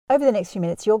Over the next few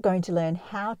minutes, you're going to learn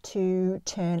how to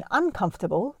turn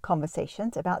uncomfortable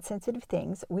conversations about sensitive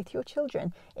things with your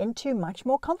children into much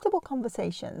more comfortable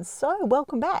conversations. So,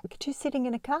 welcome back to Sitting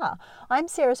in a Car. I'm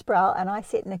Sarah Sproul, and I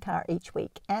sit in a car each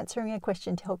week answering a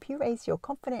question to help you raise your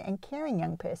confident and caring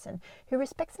young person who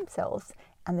respects themselves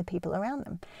and the people around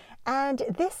them. And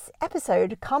this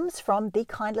episode comes from the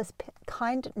kindness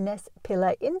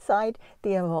pillar inside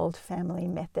the Evolved Family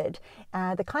Method.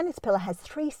 The kindness pillar has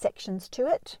 3 sections to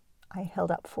it. I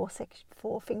held up 4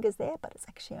 fingers there, but it's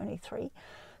actually only 3.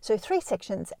 So 3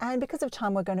 sections, and because of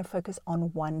time, we're going to focus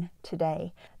on 1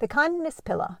 today. The kindness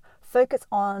pillar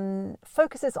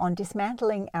focuses on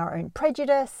dismantling our own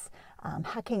prejudice,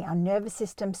 hacking our nervous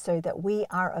system so that we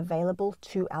are available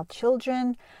to our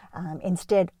children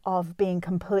instead of being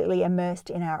completely immersed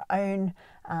in our own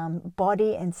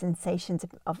body and sensations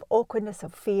of awkwardness,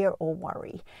 of fear or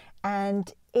worry.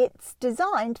 And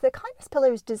the kindness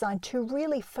pillar is designed to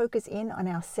really focus in on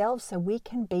ourselves so we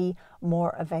can be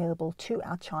more available to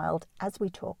our child as we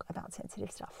talk about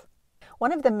sensitive stuff.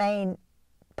 One of the main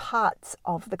parts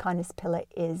of the kindness pillar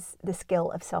is the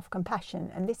skill of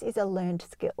self-compassion, and this is a learned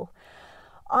skill.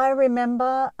 I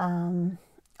remember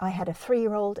I had a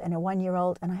 3-year-old and a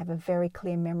 1-year-old, and I have a very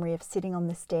clear memory of sitting on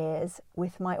the stairs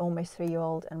with my almost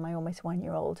 3-year-old and my almost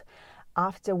 1-year-old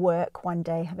after work one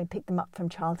day, having picked them up from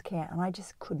childcare, and I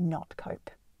just could not cope,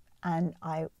 and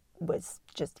I was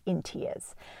just in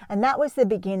tears. And that was the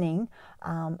beginning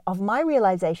of my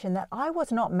realization that I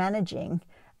was not managing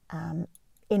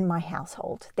in my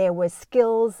household. There were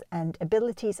skills and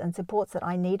abilities and supports that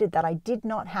I needed that I did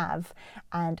not have,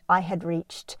 and I had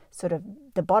reached sort of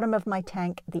the bottom of my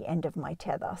tank, the end of my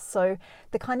tether. So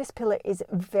the kindness pillar is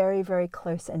very, very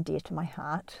close and dear to my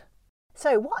heart.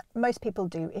 So what most people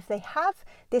do if they have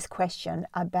this question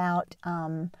about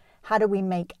how do we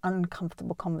make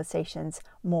uncomfortable conversations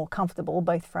more comfortable,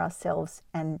 both for ourselves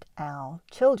and our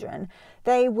children,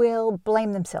 they will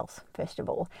blame themselves, first of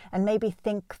all, and maybe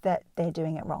think that they're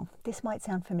doing it wrong. This might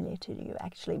sound familiar to you,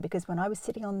 actually, because when I was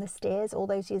sitting on the stairs all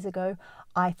those years ago,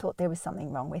 I thought there was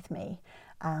something wrong with me.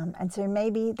 And so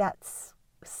maybe that's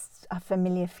a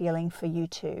familiar feeling for you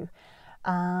too.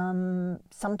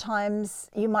 Sometimes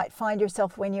you might find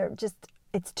yourself when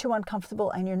it's too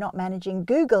uncomfortable and you're not managing,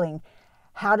 Googling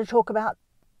how to talk about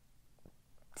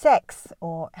sex,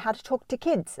 or how to talk to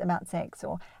kids about sex,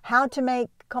 or how to make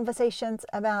conversations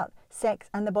about sex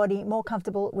and the body more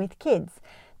comfortable with kids.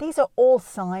 These are all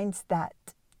signs that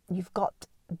you've got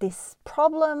this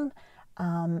problem,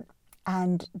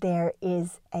 and there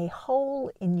is a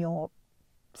hole in your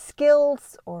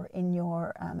skills or in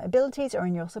your abilities or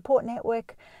in your support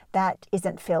network that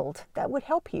isn't filled, that would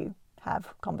help you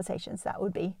have conversations that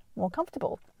would be more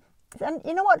comfortable. And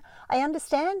you know what? I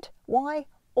understand why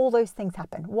all those things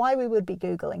happen, why we would be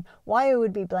Googling, why we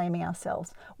would be blaming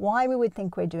ourselves, why we would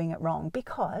think we're doing it wrong,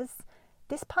 because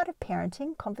this part of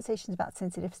parenting, conversations about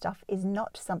sensitive stuff, is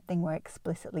not something we're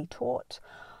explicitly taught.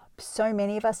 So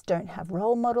many of us don't have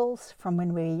role models from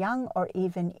when we were young or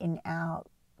even in our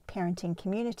parenting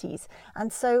communities.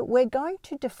 And so we're going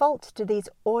to default to these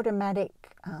automatic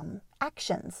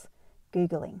actions,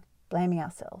 Googling, blaming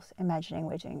ourselves, imagining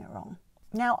we're doing it wrong.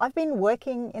 Now, I've been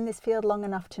working in this field long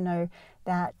enough to know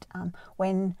that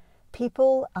when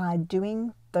people are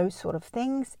doing those sort of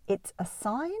things, it's a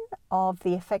sign of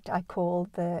the effect I call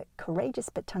the courageous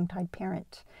but tongue-tied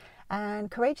parent. And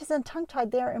courageous and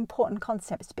tongue-tied, they're important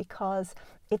concepts because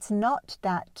it's not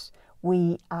that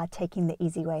we are taking the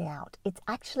easy way out. It's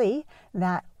actually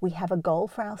that we have a goal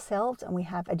for ourselves and we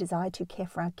have a desire to care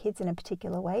for our kids in a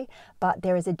particular way, but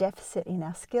there is a deficit in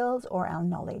our skills or our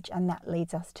knowledge, and that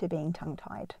leads us to being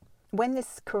tongue-tied. When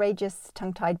this courageous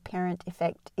tongue-tied parent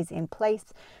effect is in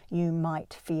place, you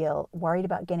might feel worried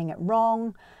about getting it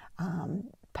wrong.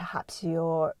 Perhaps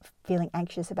you're feeling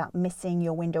anxious about missing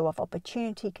your window of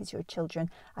opportunity because your children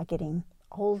are getting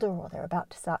older, or they're about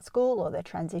to start school, or they're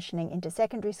transitioning into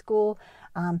secondary school.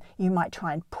 You might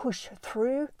try and push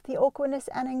through the awkwardness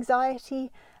and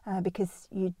anxiety because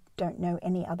you don't know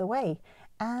any other way.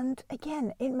 And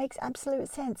again, it makes absolute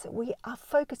sense. We are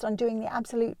focused on doing the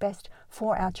absolute best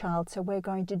for our child, so we're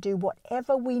going to do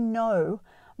whatever we know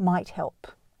might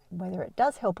help. Whether it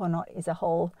does help or not is a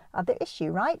whole other issue,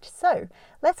 right? So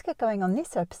let's get going on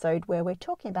this episode where we're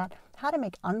talking about how to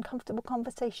make uncomfortable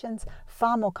conversations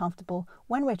far more comfortable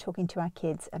when we're talking to our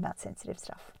kids about sensitive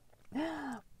stuff.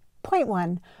 Point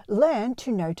 1, learn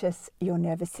to notice your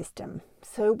nervous system.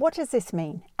 So what does this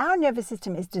mean? Our nervous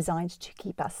system is designed to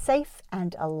keep us safe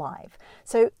and alive.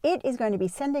 So it is going to be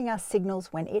sending us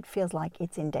signals when it feels like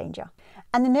it's in danger.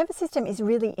 And the nervous system is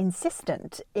really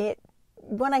insistent.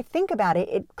 When I think about it,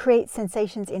 it creates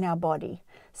sensations in our body.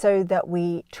 so that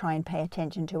we try and pay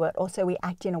attention to it, or so we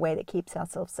act in a way that keeps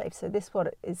ourselves safe. So this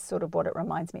is sort of what it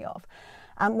reminds me of.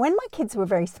 When my kids were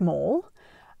very small,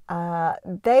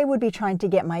 they would be trying to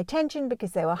get my attention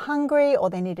because they were hungry, or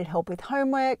they needed help with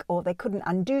homework, or they couldn't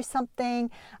undo something.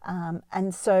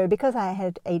 And so because I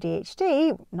had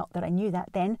ADHD, not that I knew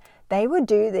that then, they would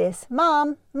do this,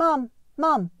 mum, mum,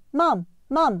 mum, mum,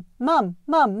 mum, mum,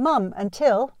 mum, mum,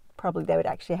 until probably they would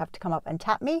actually have to come up and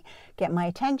tap me, get my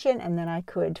attention, and then I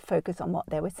could focus on what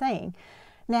they were saying.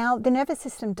 Now, the nervous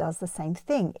system does the same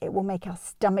thing. It will make our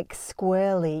stomach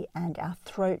squirrely and our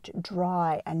throat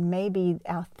dry and maybe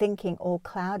our thinking all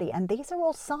cloudy. And these are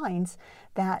all signs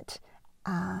that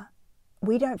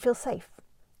we don't feel safe.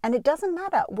 And it doesn't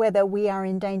matter whether we are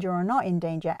in danger or not in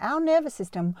danger. Our nervous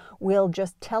system will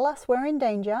just tell us we're in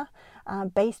danger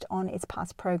based on its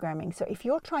past programming. So if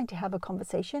you're trying to have a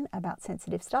conversation about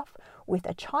sensitive stuff with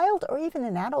a child, or even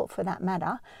an adult for that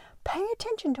matter, pay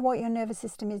attention to what your nervous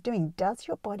system is doing. Does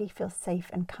your body feel safe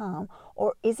and calm,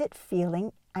 or is it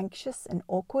feeling anxious and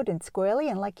awkward and squirrely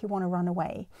and like you want to run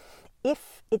away?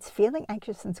 If it's feeling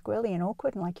anxious and squirrely and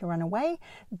awkward and like you run away,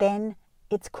 then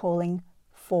it's calling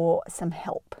for some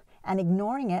help. And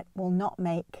ignoring it will not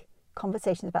make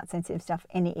conversations about sensitive stuff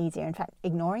any easier. In fact,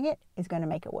 ignoring it is going to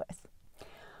make it worse.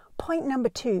 Point number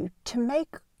 2, to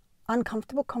make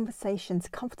uncomfortable conversations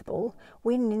comfortable,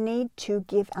 we need to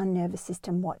give our nervous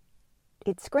system what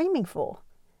it's screaming for.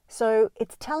 So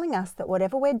it's telling us that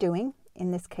whatever we're doing,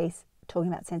 in this case,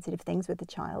 talking about sensitive things with the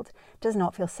child, does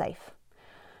not feel safe.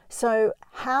 So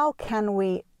how can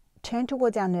we turn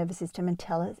towards our nervous system and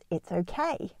tell it it's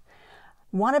okay?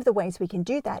 One of the ways we can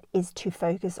do that is to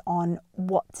focus on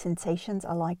what sensations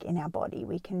are like in our body.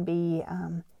 We can be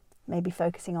maybe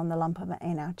focusing on the lump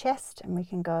in our chest, and we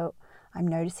can go, I'm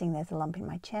noticing there's a lump in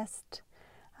my chest.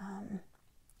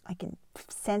 I can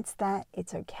sense that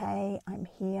it's okay. I'm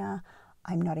here.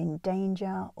 I'm not in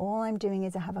danger. All I'm doing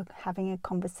is having a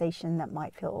conversation that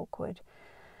might feel awkward.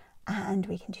 And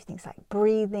we can do things like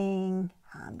breathing,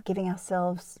 giving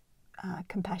ourselves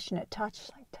compassionate touch,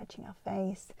 like touching our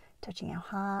face, touching our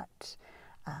heart.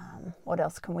 What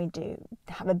else can we do?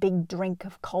 Have a big drink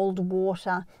of cold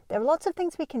water. There are lots of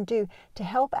things we can do to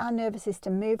help our nervous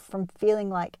system move from feeling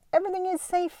like everything is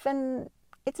safe and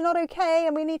it's not okay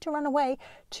and we need to run away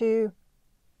to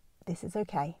this is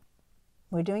okay.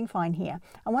 We're doing fine here.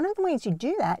 And one of the ways you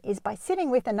do that is by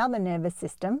sitting with another nervous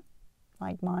system,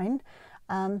 like mine,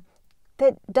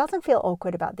 that doesn't feel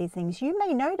awkward about these things. You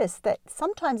may notice that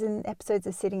sometimes in episodes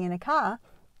of sitting in a car,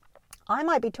 I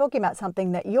might be talking about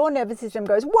something that your nervous system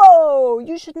goes, whoa,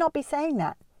 you should not be saying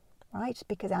that, right?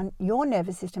 Because your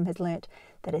nervous system has learnt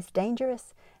that it's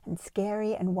dangerous and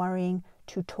scary and worrying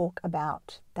to talk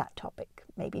about that topic.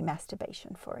 Maybe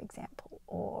masturbation, for example,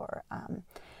 or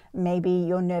maybe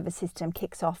your nervous system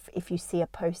kicks off if you see a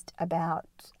post about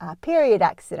a period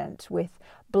accident with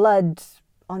blood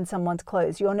on someone's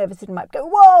clothes. Your nervous system might go,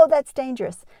 whoa, that's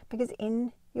dangerous, because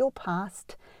in your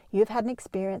past, you've had an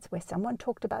experience where someone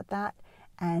talked about that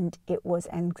and it was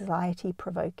anxiety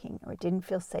provoking, or it didn't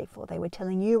feel safe, or they were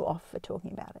telling you off for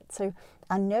talking about it. So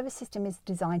our nervous system is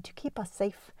designed to keep us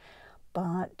safe,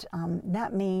 but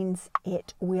that means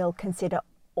it will consider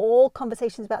all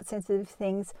conversations about sensitive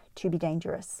things to be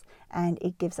dangerous, and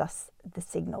it gives us the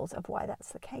signals of why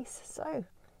that's the case. So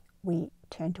we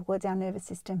turn towards our nervous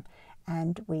system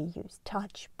and we use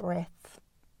touch, breath,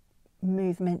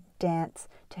 movement, dance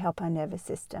to help our nervous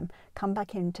system come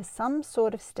back into some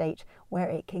sort of state where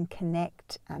it can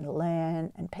connect and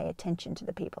learn and pay attention to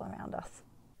the people around us.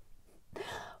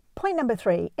 Point number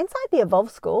 3, inside the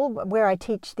Evolve School, where I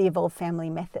teach the Evolve Family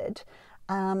Method,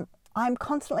 I'm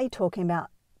constantly talking about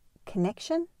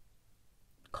connection,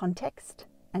 context,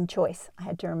 and choice. I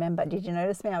had to remember. Did you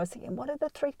notice me? I was thinking, what are the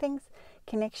 3 things?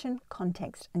 Connection,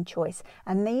 context, and choice.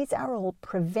 And these are all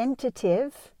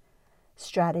preventative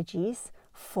strategies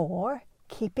for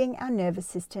keeping our nervous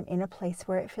system in a place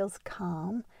where it feels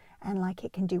calm and like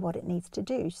it can do what it needs to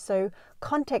do. So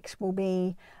context will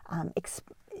be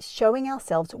showing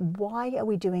ourselves, why are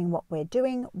we doing what we're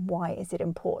doing? Why is it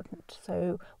important?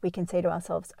 So we can say to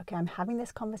ourselves, okay, I'm having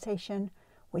this conversation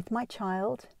with my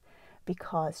child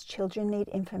because children need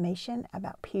information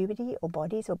about puberty or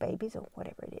bodies or babies or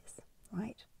whatever it is,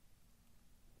 right?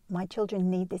 My children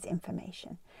need this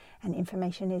information, and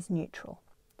information is neutral.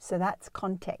 So that's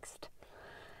context.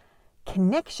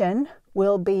 Connection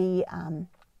will be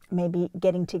maybe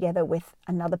getting together with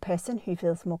another person who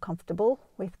feels more comfortable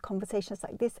with conversations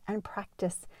like this and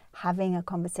practice having a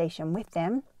conversation with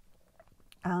them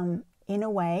in a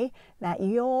way that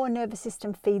your nervous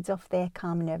system feeds off their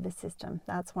calm nervous system.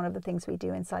 That's one of the things we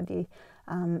do inside the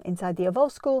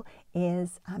Evolve School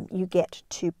is you get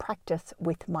to practice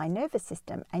with my nervous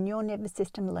system, and your nervous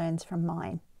system learns from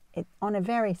mine on a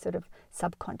very sort of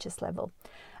subconscious level.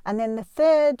 And then the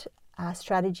third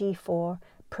strategy for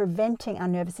preventing our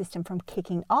nervous system from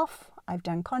kicking off, I've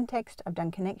done context, I've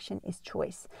done connection, is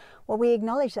choice. Well, we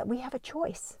acknowledge that we have a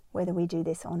choice whether we do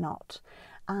this or not.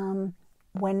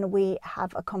 When we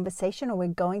have a conversation, or we're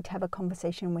going to have a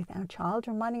conversation with our child,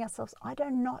 reminding ourselves, I do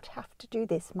not have to do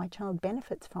this. My child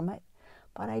benefits from it,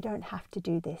 but I don't have to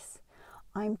do this.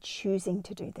 I'm choosing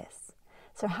to do this.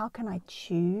 So how can I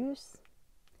choose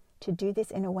to do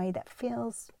this in a way that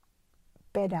feels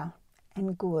better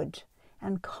and good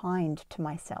and kind to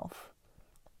myself?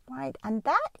 Right? And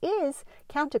that is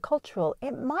countercultural.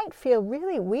 It might feel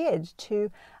really weird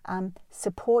to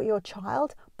support your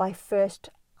child by first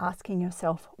asking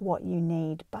yourself what you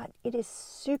need, but it is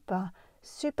super,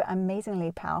 super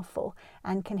amazingly powerful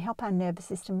and can help our nervous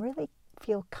system really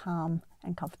feel calm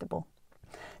and comfortable.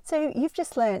 So you've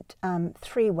just learnt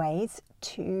 3 ways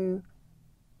to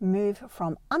move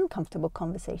from uncomfortable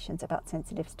conversations about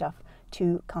sensitive stuff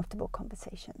to comfortable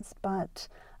conversations. But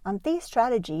these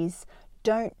strategies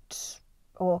don't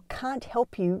or can't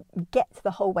help you get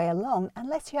the whole way along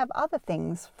unless you have other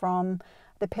things from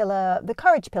the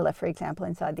courage pillar, for example,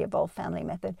 inside the Evolve Family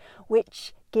Method,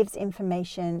 which gives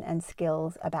information and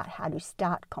skills about how to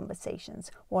start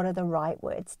conversations, what are the right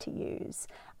words to use,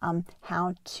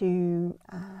 how to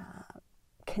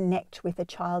connect with a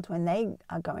child when they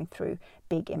are going through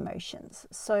big emotions.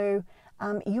 So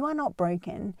you are not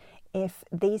broken if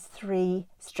these 3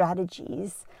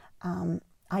 strategies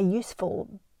are useful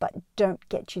but don't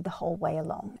get you the whole way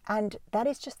along. And that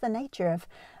is just the nature of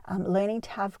learning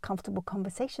to have comfortable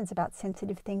conversations about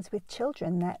sensitive things with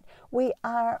children, that we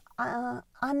are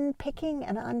unpicking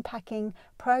and unpacking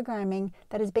programming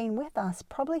that has been with us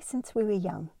probably since we were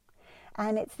young.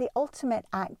 And it's the ultimate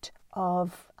act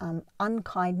of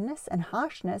unkindness and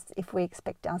harshness if we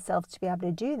expect ourselves to be able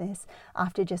to do this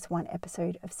after just one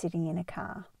episode of sitting in a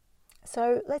car.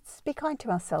 So let's be kind to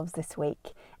ourselves this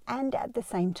week, and at the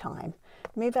same time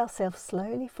move ourselves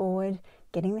slowly forward,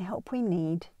 getting the help we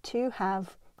need to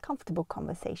have comfortable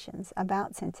conversations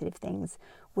about sensitive things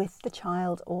with the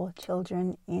child or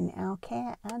children in our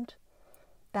care. And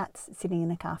that's Sitting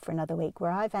in a Car for another week,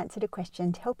 where I've answered a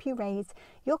question to help you raise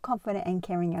your confident and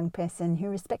caring young person who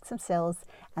respects themselves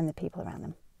and the people around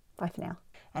them. Bye for now.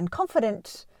 And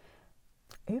confident,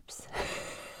 oops.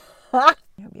 I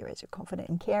hope you raise your confident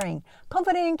and caring.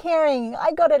 Confident and caring.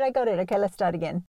 I got it. Okay, let's start again.